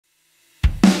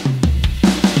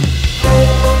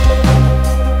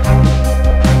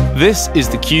This is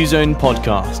the CueZone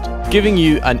Podcast, giving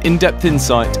you an in-depth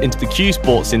insight into the cue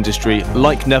sports industry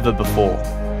like never before.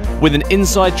 With an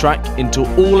inside track into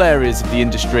all areas of the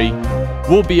industry,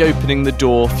 we'll be opening the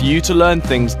door for you to learn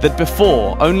things that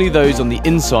before only those on the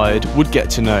inside would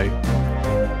get to know.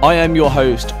 I am your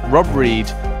host, Rob Reed,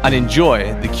 and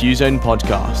enjoy the CueZone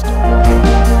Podcast.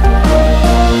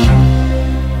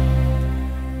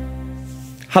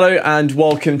 Hello and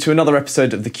welcome to another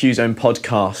episode of the CueZone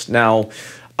Podcast. Now,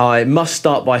 I must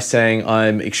start by saying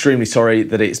I'm extremely sorry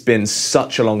that it's been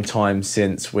such a long time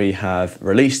since we have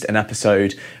released an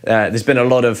episode. There's been a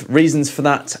lot of reasons for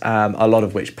that, a lot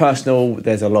of which personal.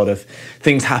 There's a lot of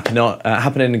things happening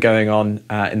and going on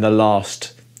in the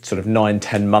last sort of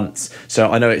 9-10 months.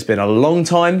 So I know it's been a long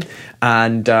time,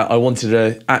 and I wanted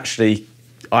to actually,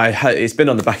 it's been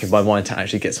on the back of my mind to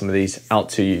actually get some of these out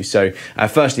to you. So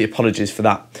firstly, apologies for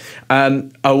that.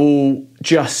 I will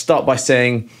just start by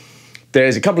saying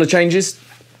there's a couple of changes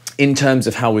in terms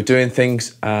of how we're doing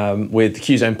things with the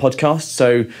CueZone Podcast.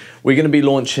 So we're going to be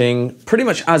launching pretty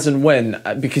much as and when,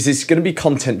 because it's going to be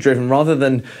content driven rather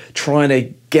than trying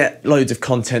to get loads of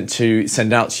content to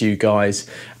send out to you guys.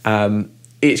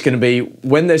 It's going to be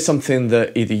when there's something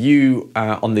that either you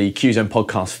on the CueZone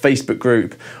Podcast Facebook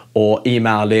group or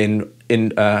email in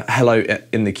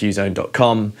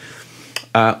hello@inthecuezone.com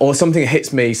or something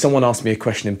hits me, someone asks me a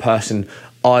question in person,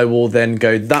 I will then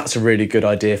go, that's a really good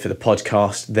idea for the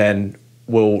podcast, then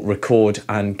we'll record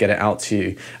and get it out to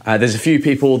you. There's a few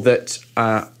people that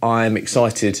I'm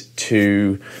excited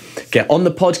to get on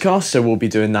the podcast, so we'll be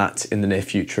doing that in the near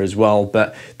future as well.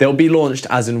 But they'll be launched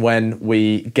as and when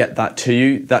we get that to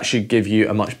you. That should give you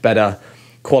a much better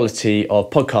quality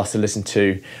of podcast to listen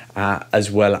to,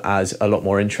 as well as a lot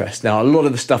more interest. Now, a lot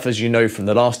of the stuff, as you know from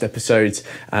the last episodes,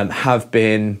 have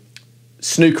been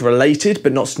snooker related,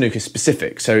 but not snooker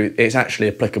specific. So it's actually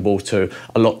applicable to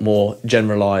a lot more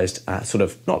generalized sort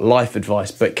of, not life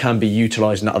advice, but can be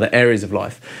utilized in other areas of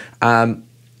life. And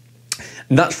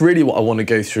that's really what I want to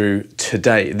go through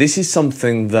today. This is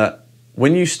something that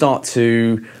when you start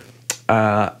to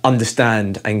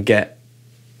understand and get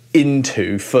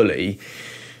into fully,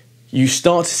 you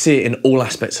start to see it in all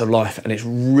aspects of life, and it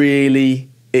really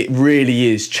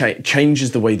is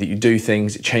changes the way that you do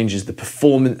things. It changes the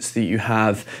performance that you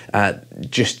have,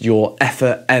 just your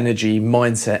effort, energy,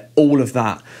 mindset, all of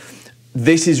that.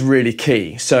 This is really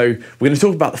key. So we're going to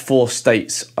talk about the 4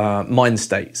 states, mind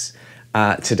states,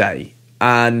 today.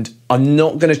 And I'm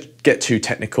not going to get too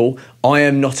technical. I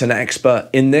am not an expert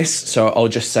in this, so I'll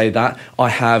just say that. I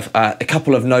have a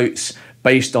couple of notes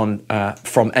based on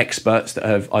from experts that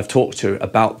I've talked to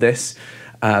about this.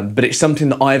 But it's something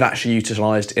that I've actually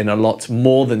utilised in a lot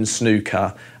more than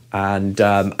snooker, and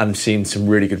I'm seeing some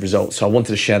really good results. So I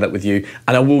wanted to share that with you,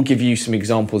 and I will give you some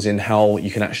examples in how you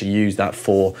can actually use that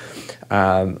for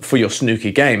your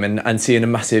snooker game and seeing a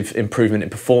massive improvement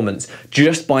in performance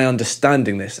just by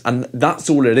understanding this. And that's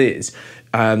all it is.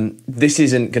 This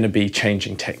isn't going to be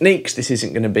changing techniques. This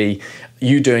isn't going to be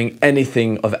you doing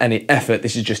anything of any effort.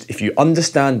 This is just, if you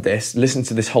understand this, listen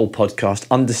to this whole podcast,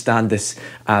 understand this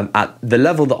at the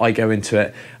level that I go into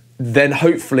it, then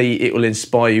hopefully it will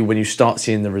inspire you when you start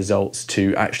seeing the results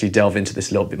to actually delve into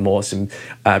this a little bit more. Some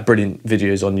brilliant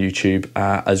videos on YouTube,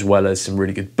 as well as some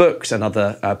really good books and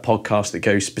other podcasts that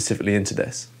go specifically into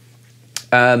this.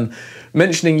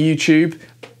 Mentioning YouTube,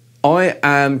 I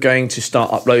am going to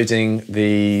start uploading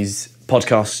these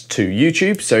podcasts to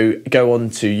YouTube. So go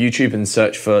on to YouTube and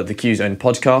search for the CueZone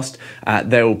Podcast.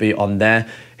 They will be on there.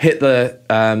 Hit the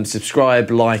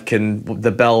subscribe, like, and the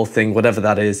bell thing, whatever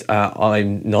that is.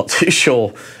 I'm not too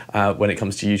sure when it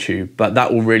comes to YouTube, but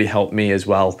that will really help me as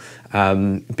well,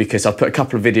 because I've put a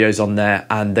couple of videos on there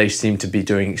and they seem to be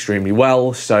doing extremely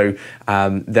well. So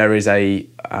there is a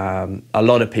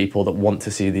lot of people that want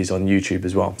to see these on YouTube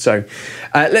as well. So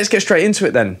let's get straight into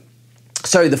it then.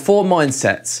 So the 4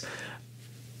 mindsets.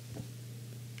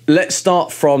 Let's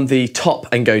start from the top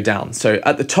and go down. So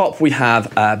at the top, we have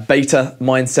beta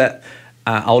mindset.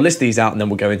 I'll list these out and then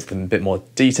we'll go into them in a bit more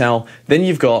detail. Then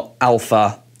you've got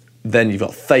alpha, then you've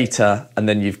got theta, and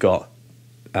then you've got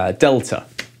delta.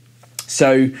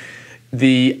 So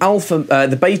the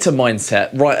beta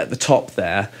mindset right at the top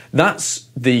there, that's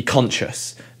the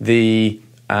conscious. The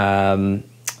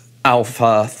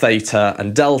alpha, theta,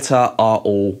 and delta are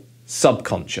all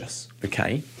subconscious,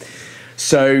 okay?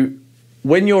 So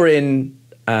when you're in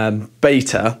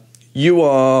beta, you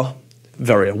are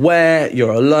very aware,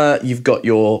 you're alert, you've got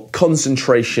your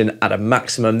concentration at a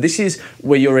maximum. This is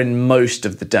where you're in most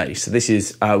of the day. So this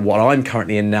is what I'm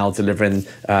currently in now, delivering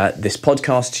this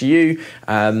podcast to you.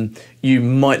 You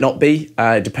might not be,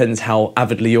 it depends how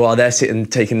avidly you are there, sitting,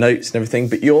 taking notes and everything,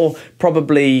 but you're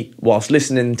probably, whilst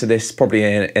listening to this, probably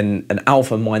in an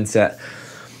alpha mindset,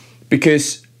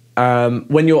 because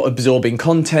when you're absorbing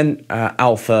content,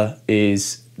 alpha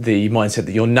is the mindset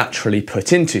that you're naturally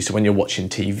put into. So when you're watching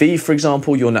TV, for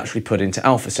example, you're naturally put into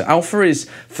alpha. So alpha is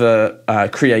for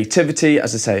creativity,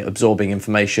 as I say, absorbing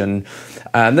information.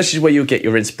 This is where you'll get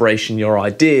your inspiration, your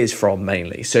ideas from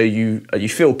mainly. So you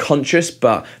feel conscious,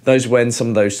 but those when some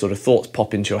of those sort of thoughts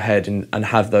pop into your head and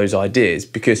have those ideas,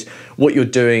 because what you're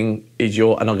doing is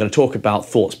and I'm going to talk about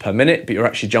thoughts per minute, but you're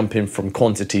actually jumping from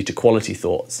quantity to quality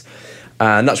thoughts.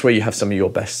 And that's where you have some of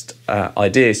your best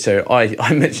ideas. So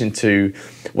I mentioned to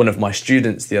one of my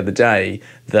students the other day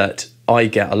that I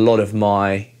get a lot of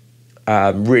my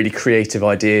really creative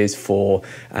ideas for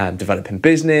developing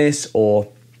business or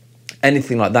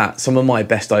anything like that. Some of my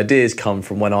best ideas come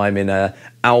from when I'm in a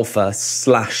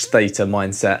alpha/theta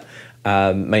mindset,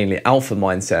 mainly alpha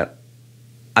mindset.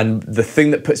 And the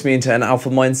thing that puts me into an alpha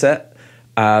mindset,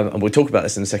 and we'll talk about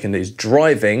this in a second, is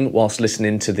driving whilst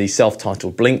listening to the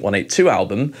self-titled Blink-182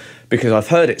 album, because I've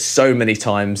heard it so many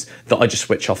times that I just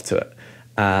switch off to it.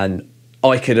 And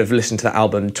I could have listened to that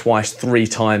album twice, 3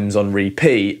 times on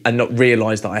repeat and not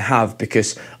realise that I have,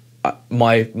 because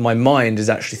my mind has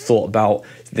actually thought about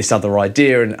this other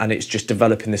idea and it's just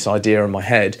developing this idea in my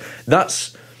head.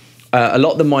 That's a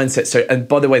lot of the mindset. So, and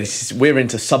by the way, we're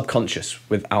into subconscious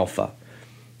with alpha.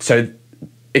 So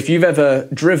if you've ever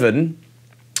driven,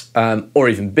 or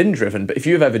even been driven, but if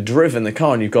you've ever driven the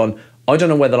car and you've gone, I don't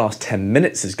know where the last 10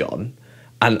 minutes has gone,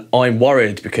 and I'm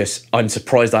worried because I'm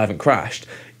surprised I haven't crashed,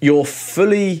 you're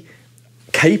fully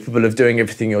capable of doing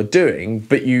everything you're doing,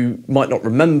 but you might not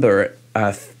remember it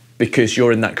because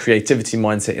you're in that creativity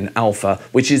mindset in alpha,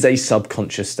 which is a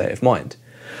subconscious state of mind.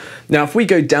 Now, if we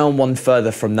go down one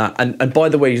further from that, and by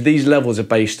the way, these levels are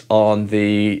based on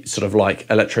the sort of like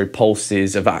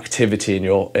electropulses of activity in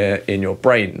your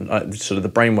brain, sort of the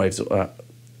brain waves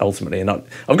ultimately. And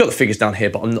I've got the figures down here,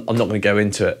 but I'm not going to go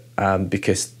into it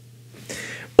because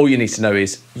all you need to know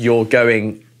is you're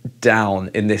going down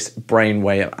in this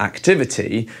brainwave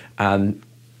activity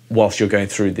whilst you're going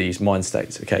through these mind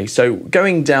states, okay? So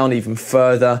going down even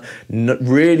further,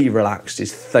 really relaxed,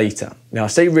 is theta. Now I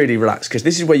say really relaxed because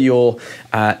this is where you're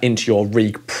into your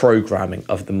reprogramming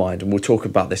of the mind, and we'll talk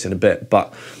about this in a bit,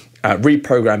 but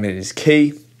reprogramming is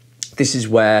key. This is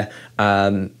where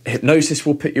hypnosis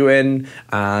will put you in,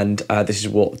 and this is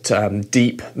what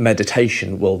deep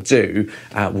meditation will do.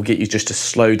 Will get you just to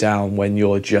slow down when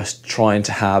you're just trying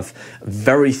to have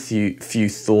very few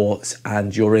thoughts,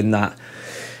 and you're in that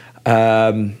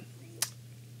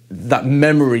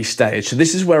memory stage. So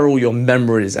this is where all your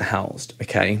memories are housed,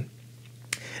 okay?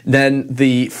 Then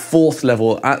the 4th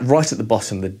level, right at the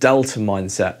bottom, the delta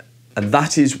mindset, and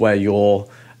that is where you're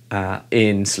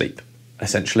in sleep,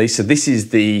 essentially. So this is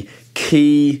the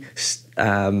key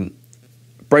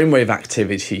brainwave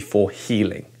activity for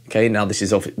healing. Okay, now this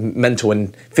is of mental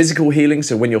and physical healing.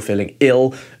 So when you're feeling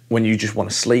ill, when you just want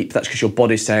to sleep, that's because your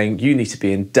body's saying you need to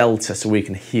be in delta so we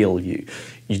can heal you.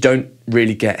 You don't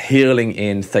really get healing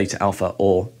in theta, alpha,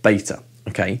 or beta.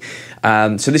 Okay,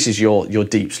 so this is your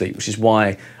deep sleep, which is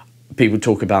why people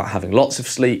talk about having lots of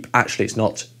sleep. Actually, it's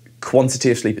not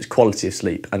quantity of sleep, it's quality of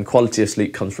sleep, and quality of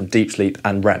sleep comes from deep sleep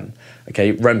and REM.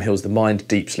 Okay, REM heals the mind,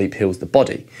 deep sleep heals the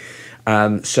body.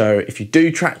 So if you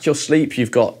do track your sleep,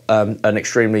 you've got an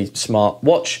extremely smart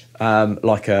watch,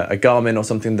 like a Garmin or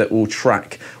something, that will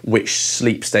track which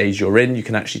sleep stage you're in. You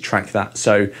can actually track that.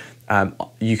 So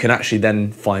you can actually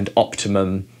then find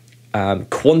optimum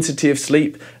quantity of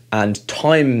sleep and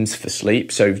times for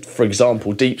sleep. So for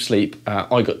example, deep sleep,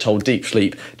 I got told deep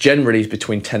sleep generally is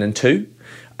between 10 and 2.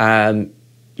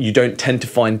 You don't tend to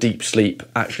find deep sleep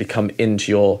actually come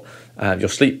into your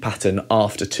sleep pattern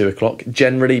after 2 o'clock,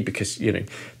 generally, because, you know,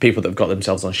 people that have got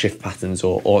themselves on shift patterns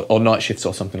or night shifts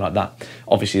or something like that,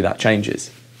 obviously that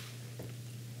changes.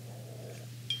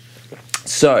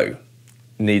 So,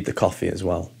 need the coffee as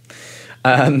well.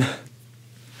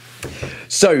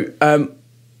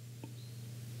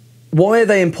 Why are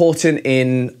they important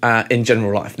in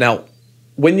general life? Now,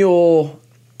 when you're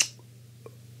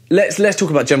Let's talk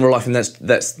about general life, and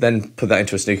let's then put that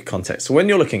into a snooker context. So when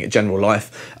you're looking at general life,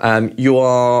 you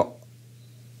are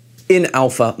in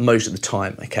alpha most of the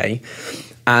time, okay?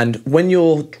 And when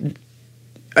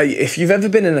if you've ever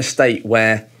been in a state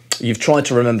where you've tried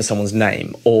to remember someone's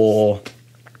name or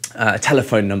a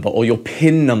telephone number or your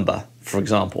PIN number for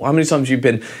example? How many times you've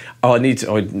been, oh, I need to,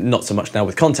 or not so much now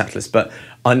with contactless, but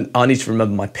I need to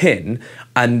remember my PIN,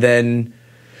 and then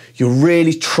you're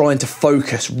really trying to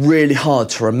focus really hard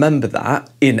to remember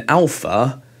that in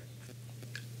alpha,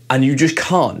 and you just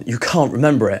can't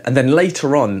remember it. And then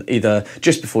later on, either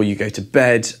just before you go to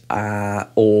bed,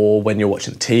 or when you're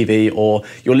watching the TV, or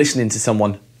you're listening to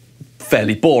someone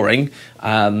fairly boring,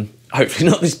 hopefully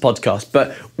not this podcast,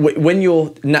 but when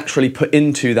you're naturally put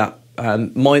into that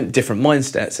different mind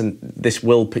states, and this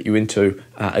will put you into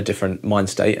a different mind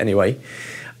state anyway,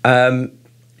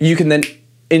 you can then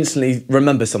instantly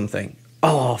remember something.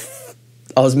 Oh,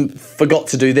 forgot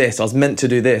to do this, I was meant to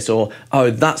do this, or, oh,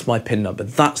 that's my PIN number,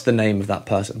 that's the name of that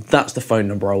person, that's the phone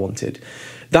number I wanted.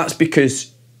 That's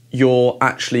because you're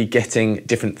actually getting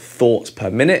different thoughts per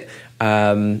minute.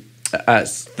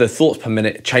 As the thoughts per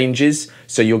minute changes,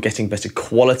 so you're getting better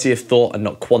quality of thought and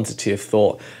not quantity of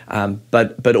thought,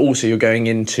 but also you're going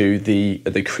into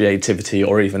the creativity,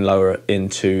 or even lower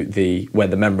into where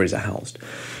the memories are housed.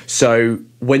 So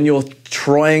when you're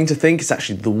trying to think, it's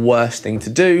actually the worst thing to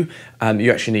do. You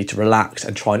actually need to relax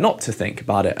and try not to think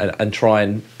about it, and try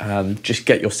and just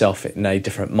get yourself in a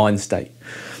different mind state.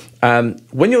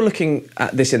 When you're looking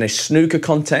at this in a snooker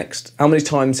context, how many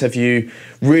times have you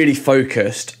really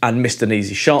focused and missed an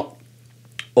easy shot?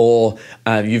 Or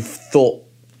you've thought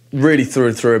really through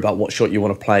and through about what shot you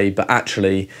want to play, but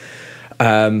actually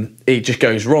it just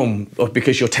goes wrong, or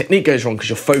because your technique goes wrong because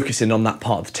you're focusing on that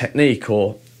part of the technique,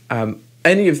 or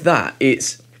any of that.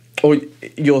 Or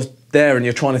you're there and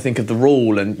you're trying to think of the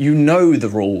rule, and you know the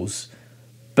rules,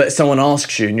 but someone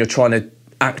asks you and you're trying to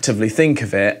actively think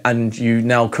of it, and you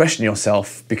now question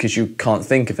yourself because you can't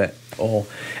think of it, or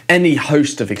any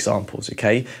host of examples.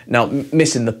 Okay, now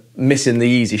missing the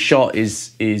easy shot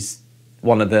is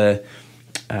one of the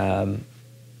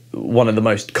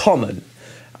most common.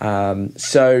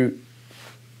 So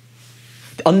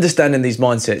understanding these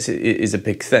mindsets is a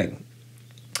big thing,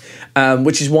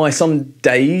 which is why some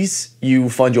days you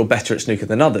find you're better at snooker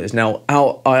than others. Now,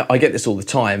 I get this all the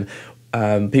time.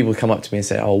 People come up to me and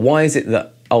say, oh, why is it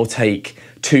that I'll take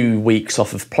 2 weeks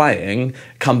off of playing,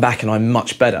 come back and I'm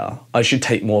much better? I should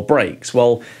take more breaks.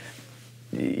 Well,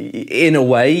 in a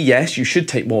way, yes, you should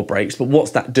take more breaks, but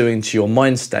what's that doing to your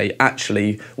mind state?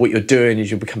 Actually, what you're doing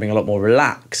is you're becoming a lot more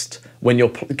relaxed when you're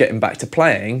getting back to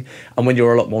playing, and when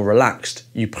you're a lot more relaxed,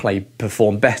 you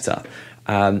perform better.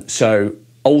 So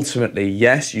ultimately,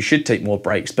 yes, you should take more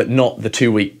breaks, but not the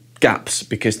 2 week gaps,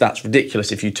 because that's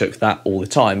ridiculous if you took that all the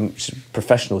time.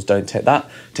 Professionals don't take that,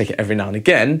 take it every now and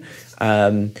again,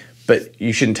 but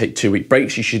you shouldn't take 2 week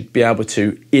breaks. You should be able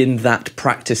to, in that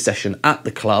practice session at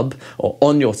the club or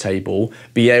on your table,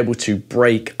 be able to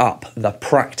break up the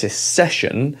practice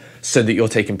session so that you're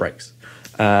taking breaks,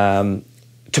 to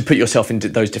put yourself into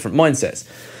those different mindsets.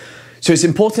 So it's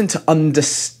important to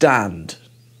understand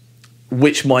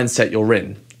which mindset you're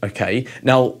in. Okay,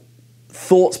 now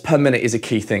thoughts per minute is a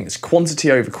key thing. It's quantity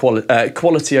over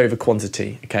quality over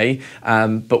quantity, okay?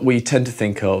 But we tend to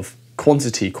think of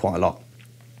quantity quite a lot.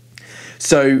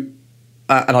 So,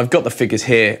 and I've got the figures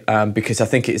here because I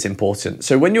think it is important.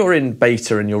 So when you're in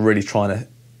beta and you're really trying to,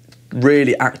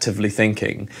 really actively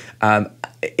thinking,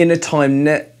 in a time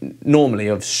normally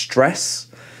of stress,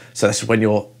 so that's when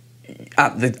you're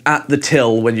at the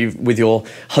till, when you with your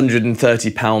 £130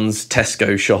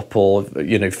 Tesco shop or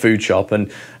food shop,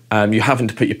 and you're having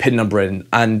to put your PIN number in,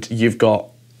 and you've got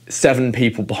 7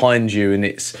 people behind you, and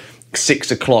it's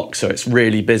 6 o'clock, so it's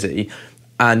really busy,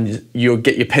 and you'll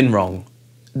get your PIN wrong.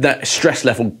 That stress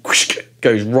level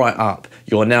goes right up.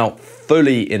 You're now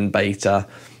fully in beta,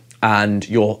 and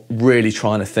you're really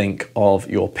trying to think of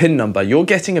your PIN number. You're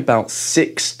getting about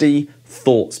 60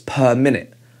 thoughts per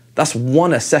minute. That's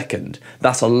 1 a second.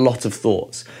 That's a lot of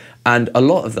thoughts. And a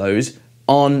lot of those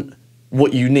aren't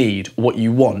what you need, what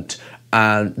you want.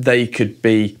 And they could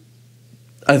be,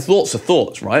 and thoughts are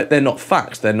thoughts, right? They're not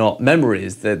facts, they're not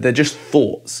memories, they're just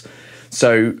thoughts.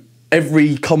 So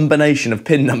every combination of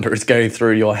PIN number is going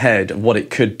through your head of what it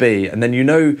could be. And then you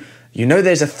know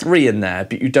there's a 3 in there,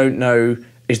 but you don't know,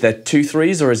 is there 2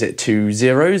 3s or is it 2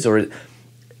 zeros?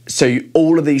 So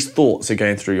all of these thoughts are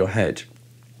going through your head.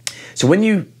 So when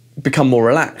you become more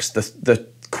relaxed, the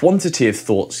quantity of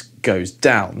thoughts goes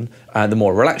down, the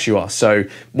more relaxed you are. So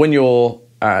when you're,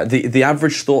 the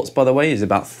average thoughts, by the way, is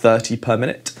about 30 per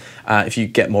minute. If you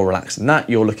get more relaxed than that,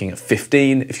 you're looking at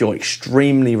 15. If you're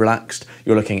extremely relaxed,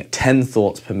 you're looking at 10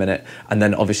 thoughts per minute. And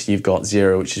then obviously you've got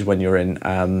 0, which is when you're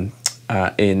in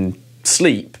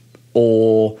sleep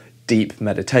or deep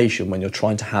meditation, when you're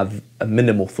trying to have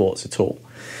minimal thoughts at all.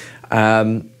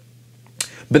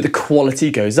 but the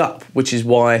quality goes up, which is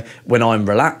why when I'm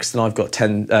relaxed and I've got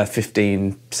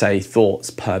 15, say, thoughts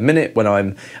per minute, when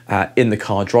I'm in the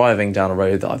car driving down a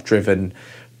road that I've driven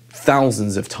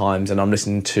thousands of times and I'm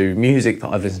listening to music that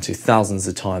I've listened to thousands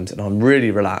of times and I'm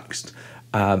really relaxed,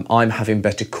 I'm having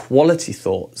better quality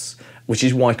thoughts, which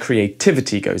is why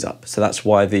creativity goes up. So that's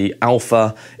why the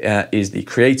alpha is the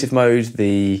creative mode,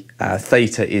 the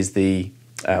theta is the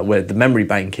where the memory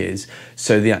bank is,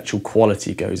 so the actual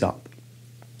quality goes up.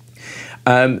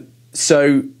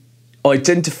 So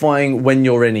identifying when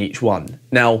you're in each one.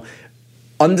 Now,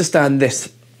 understand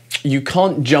this, you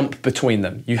can't jump between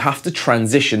them. You have to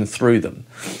transition through them.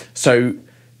 So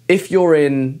if you're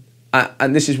in,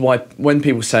 and this is why when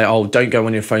people say, oh, don't go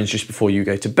on your phones just before you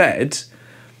go to bed,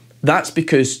 that's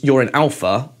because you're in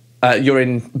alpha, you're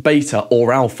in beta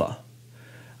or alpha.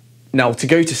 Now, to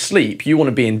go to sleep, you want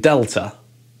to be in delta.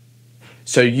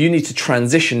 So you need to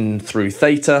transition through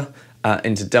theta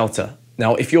into delta.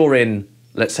 Now, if you're in,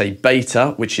 let's say,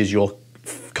 beta, which is your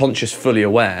conscious, fully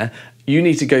aware, you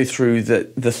need to go through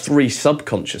the three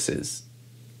subconsciouses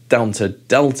down to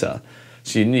delta.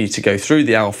 So you need to go through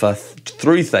the alpha,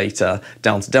 through theta,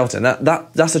 down to delta. And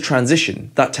that's a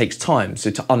transition. That takes time, so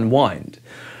to unwind.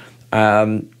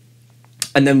 And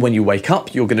then when you wake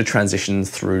up, you're going to transition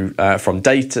through from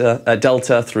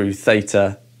delta through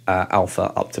theta,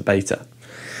 alpha, up to beta.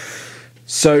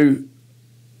 So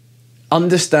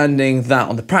understanding that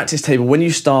on the practice table, when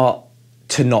you start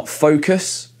to not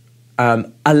focus,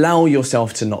 allow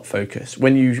yourself to not focus.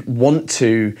 When you want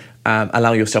to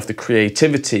allow yourself the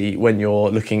creativity when you're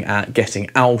looking at getting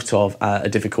out of a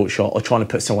difficult shot or trying to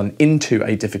put someone into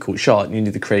a difficult shot, you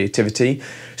need the creativity.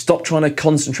 Stop trying to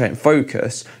concentrate and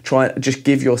focus. Just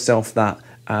give yourself that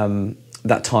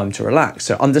time to relax.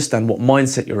 So understand what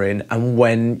mindset you're in and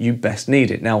when you best need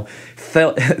it. Now,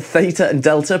 theta and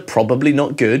delta, probably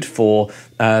not good for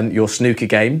your snooker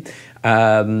game,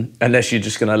 unless you're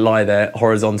just going to lie there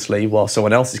horizontally while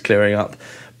someone else is clearing up.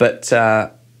 But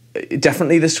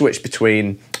definitely the switch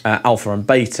between alpha and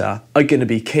beta are going to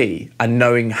be key, and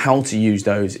knowing how to use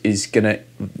those is going to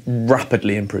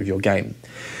rapidly improve your game.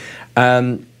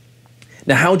 Now,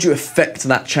 how do you affect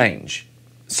that change?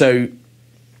 So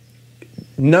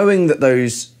knowing that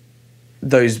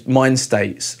those mind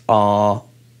states are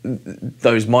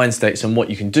those mind states and what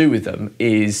you can do with them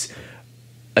is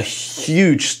a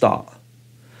huge start.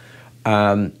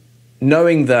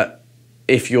 Knowing that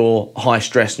if you're high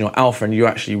stress and you're alpha and you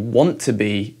actually want to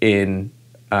be in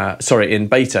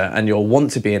beta and you'll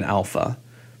want to be in alpha,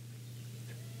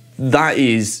 that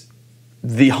is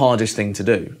the hardest thing to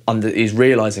do, is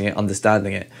realizing it,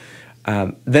 understanding it,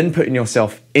 then putting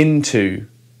yourself into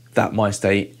that mind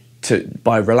state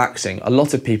by relaxing. A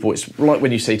lot of people, it's like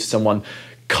when you say to someone,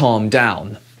 calm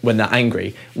down when they're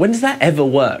angry. When does that ever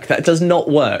work? That does not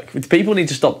work. People need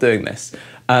to stop doing this.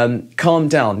 Calm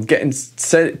down.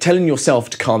 Telling yourself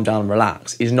to calm down and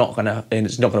relax is not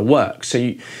gonna work.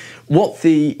 So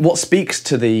what speaks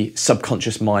to the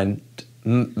subconscious mind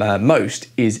most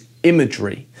is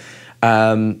imagery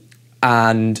and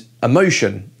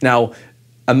emotion. Now,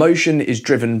 emotion is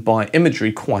driven by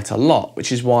imagery quite a lot,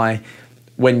 which is why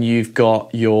when you've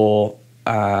got your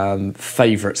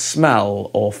favourite smell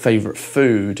or favourite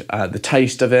food, the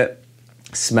taste of it,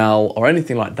 smell, or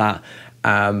anything like that,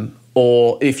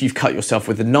 or if you've cut yourself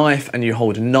with a knife and you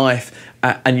hold a knife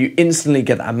and you instantly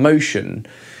get that emotion.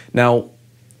 Now,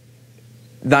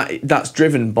 that's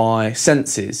driven by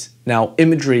senses. Now,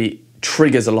 imagery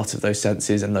triggers a lot of those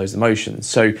senses and those emotions.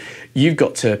 So you've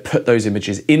got to put those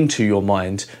images into your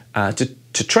mind to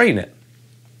train it.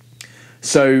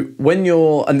 So when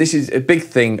and this is a big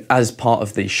thing as part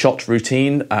of the shot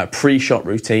routine, pre-shot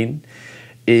routine,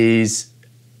 is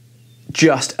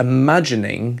just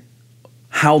imagining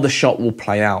how the shot will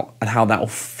play out and how that will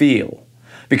feel.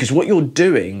 Because what you're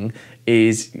doing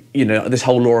is, this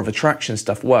whole law of attraction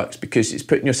stuff works because it's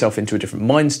putting yourself into a different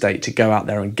mind state to go out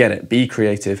there and get it, be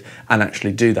creative, and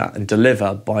actually do that and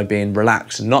deliver by being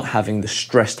relaxed and not having the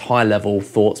stressed high-level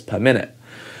thoughts per minute.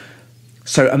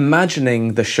 So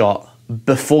imagining the shot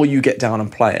before you get down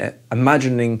and play it,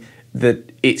 imagining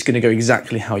that it's going to go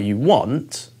exactly how you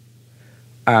want,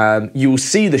 you will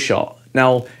see the shot.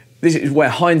 Now, this is where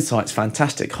hindsight's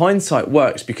fantastic. Hindsight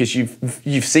works because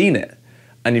you've seen it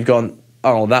and you've gone,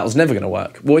 oh, that was never going to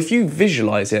work. Well, if you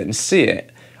visualize it and see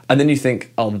it, and then you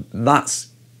think, oh, that's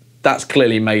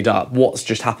clearly made up. What's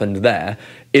just happened there?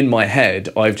 In my head,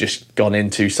 I've just gone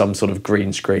into some sort of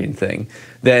green screen thing.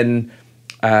 Then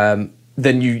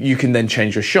you can then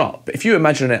change your shot. But if you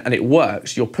imagine it and it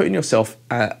works, you're putting yourself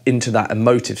into that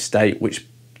emotive state, which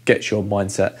gets your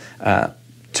mindset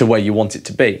to where you want it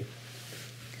to be.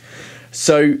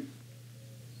 So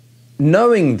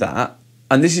knowing that,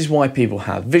 and this is why people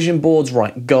have vision boards,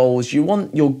 write goals. You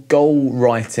want your goal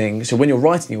writing. So when you're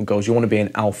writing your goals, you want to be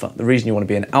an alpha. The reason you want to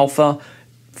be an alpha,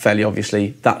 fairly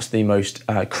obviously, that's the most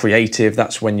creative.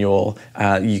 That's when you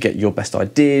get your best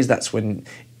ideas. That's when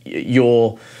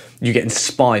you get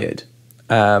inspired.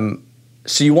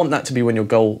 So you want that to be when you're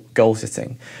goal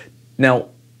setting. Now,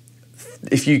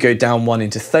 if you go down one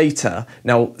into theta,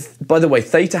 now, by the way,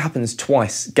 theta happens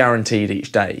twice, guaranteed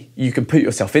each day. You can put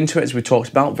yourself into it, as we talked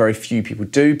about. Very few people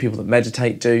do, people that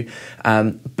meditate do.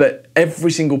 But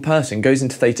every single person goes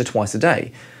into theta twice a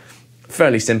day.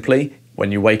 Fairly simply,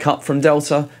 when you wake up from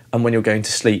delta and when you're going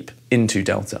to sleep into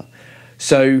delta.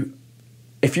 So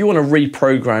if you want to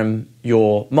reprogram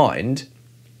your mind,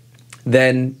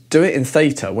 then do it in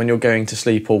theta when you're going to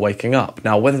sleep or waking up.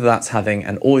 Now, whether that's having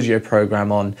an audio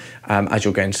program on as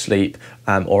you're going to sleep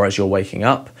or as you're waking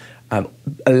up,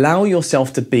 allow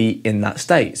yourself to be in that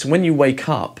state. So when you wake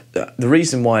up, the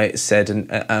reason why it's said,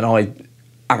 and I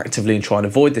actively try and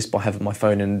avoid this by having my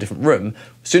phone in a different room,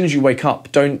 as soon as you wake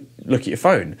up, don't look at your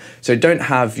phone. So don't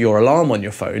have your alarm on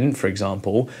your phone, for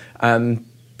example,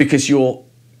 because you're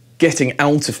getting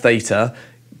out of theta,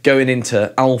 going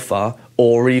into alpha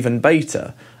or even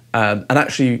beta. And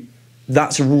actually,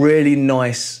 that's a really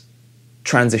nice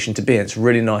transition to be in. It's a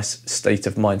really nice state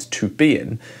of mind to be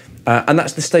in. And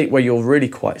that's the state where you're really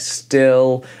quite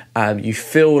still. You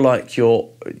feel like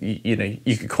you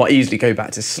could quite easily go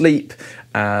back to sleep.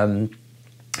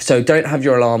 So don't have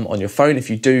your alarm on your phone.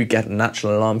 If you do, get a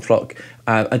natural alarm clock.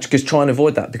 And just try and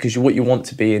avoid that, because what you want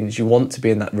to be in is you want to be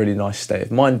in that really nice state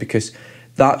of mind, because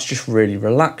that's just really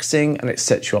relaxing and it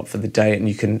sets you up for the day, and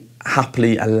you can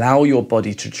happily allow your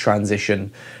body to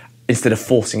transition instead of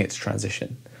forcing it to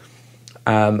transition.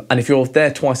 And if you're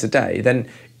there twice a day, then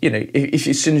if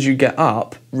as soon as you get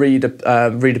up, read a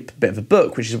bit of a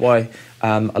book, which is why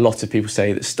a lot of people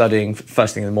say that studying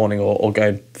first thing in the morning or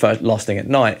going last thing at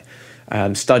night,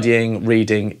 studying,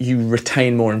 reading, you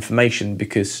retain more information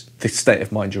because the state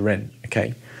of mind you're in.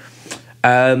 Okay.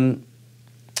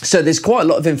 So there's quite a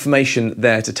lot of information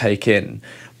there to take in,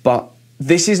 but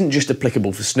this isn't just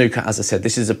applicable for snooker. As I said,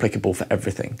 this is applicable for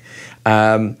everything.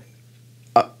 The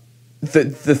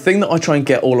thing that I try and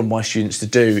get all of my students to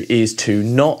do is to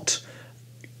not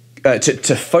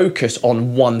to focus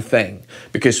on one thing,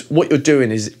 because what you're doing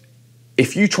is,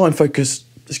 if you try and focus,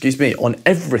 on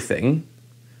everything,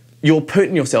 you're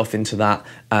putting yourself into that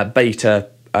beta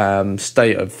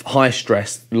state of high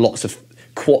stress, lots of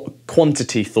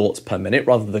quantity thoughts per minute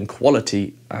rather than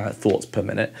quality thoughts per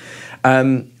minute.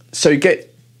 So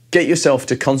get yourself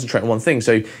to concentrate on one thing.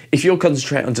 So if you're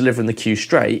concentrating on delivering the cue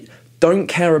straight, don't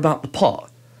care about the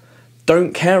pot.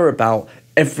 Don't care about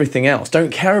everything else.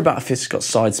 Don't care about if it's got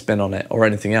side spin on it or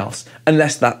anything else,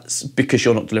 unless that's because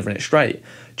you're not delivering it straight.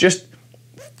 Just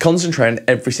concentrate on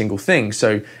every single thing.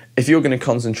 So if you're going to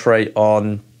concentrate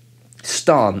on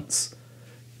stance,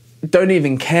 don't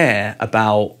even care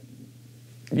about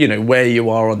where you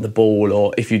are on the ball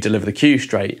or if you deliver the cue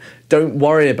straight. Don't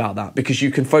worry about that, because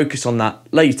you can focus on that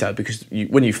later, because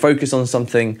when you focus on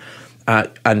something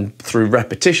and through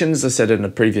repetitions, as I said in a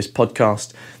previous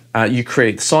podcast, you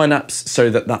create the synapse so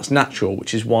that that's natural,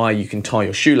 which is why you can tie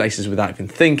your shoelaces without even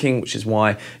thinking, which is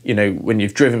why, when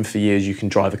you've driven for years, you can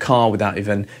drive a car without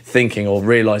even thinking or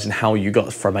realising how you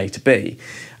got from A to B.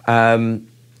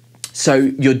 So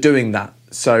you're doing that.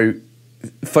 So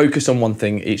focus on one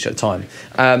thing each at a time.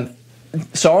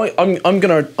 So I'm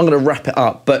gonna wrap it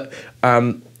up, but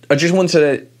I just wanted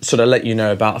to sort of let you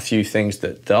know about a few things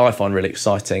that I find really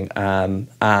exciting, and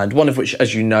one of which,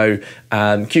 as you know,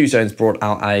 CueZone's brought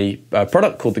out a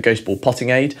product called the Ghost Ball Potting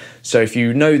Aid. So if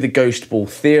you know the Ghost Ball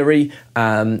theory,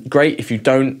 great. If you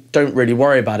don't really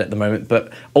worry about it at the moment,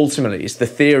 but ultimately it's the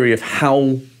theory of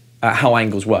how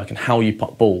angles work and how you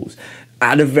pot balls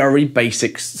at a very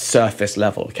basic surface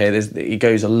level. Okay, it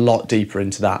goes a lot deeper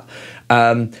into that.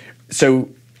 So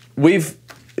we've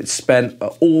spent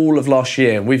all of last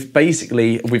year, we've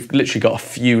literally got a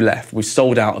few left. We've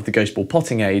sold out of the Ghost Ball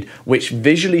Potting Aid, which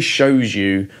visually shows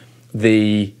you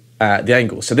the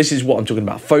angle. So this is what I'm talking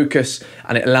about, focus,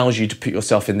 and it allows you to put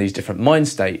yourself in these different mind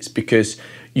states, because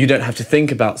you don't have to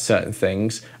think about certain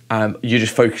things. You're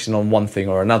just focusing on one thing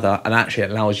or another, and actually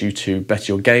it allows you to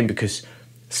better your game, because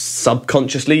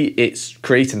subconsciously it's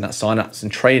creating that synapse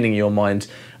and training your mind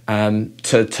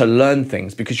to learn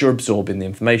things, because you're absorbing the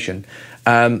information.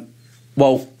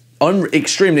 Well, I'm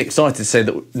extremely excited to say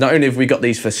that not only have we got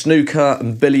these for snooker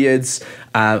and billiards,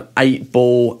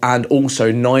 8-ball and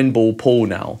also 9-ball pool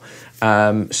now.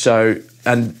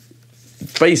 And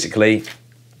basically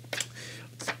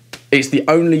it's the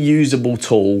only usable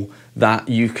tool that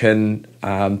you can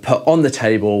put on the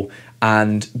table.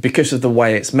 And because of the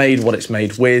way it's made, what it's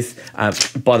made with,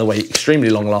 by the way,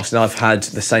 extremely long lasting. I've had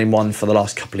the same one for the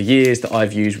last couple of years that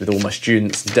I've used with all my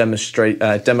students,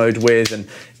 demoed with, and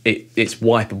it's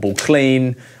wipeable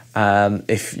clean.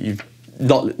 If you're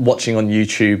not watching on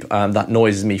YouTube, that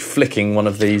noise is me flicking one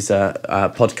of these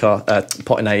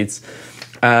potting aids.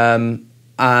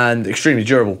 And extremely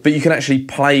durable, but you can actually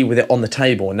play with it on the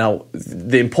table. Now,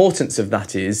 the importance of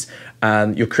that is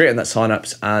you're creating that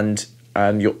sign-ups and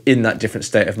you're in that different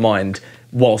state of mind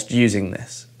whilst using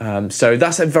this. So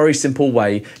that's a very simple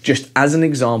way, just as an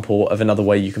example of another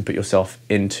way you can put yourself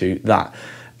into that.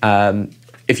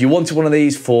 If you wanted one of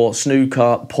these for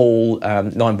snooker, pool,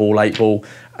 9-ball, 8-ball,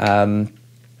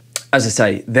 as I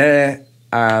say, they're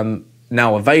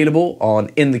now available on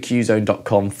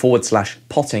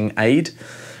inthecuezone.com/potting aid.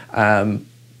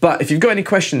 But if you've got any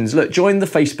questions, look, join the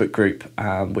Facebook group,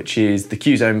 which is the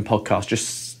CueZone Podcast.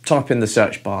 Just type in the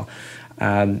search bar.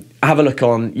 Have a look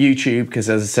on YouTube, because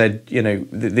as I said,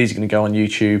 these are going to go on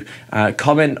YouTube.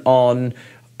 Comment on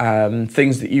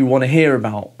things that you want to hear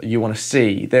about, you want to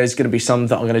see. There's going to be some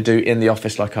that I'm going to do in the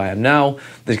office like I am now.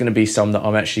 There's going to be some that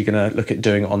I'm actually going to look at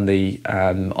doing on the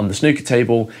snooker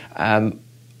table,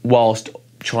 whilst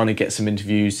trying to get some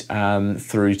interviews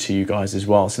through to you guys as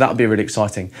well. So that'll be really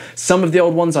exciting. Some of the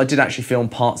old ones I did actually film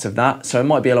parts of that, so it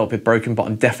might be a little bit broken, but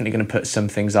I'm definitely going to put some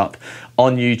things up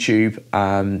on YouTube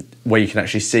where you can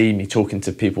actually see me talking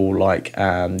to people like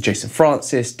Jason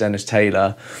Francis, Dennis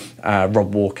Taylor,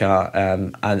 Rob Walker,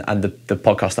 and the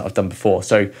podcast that I've done before.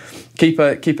 So keep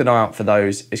an eye out for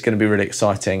those. It's going to be really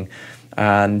exciting,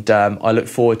 and I look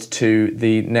forward to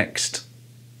the next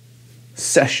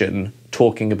session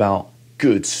talking about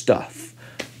good stuff.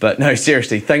 But no,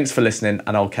 seriously, thanks for listening,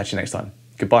 and I'll catch you next time.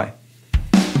 Goodbye.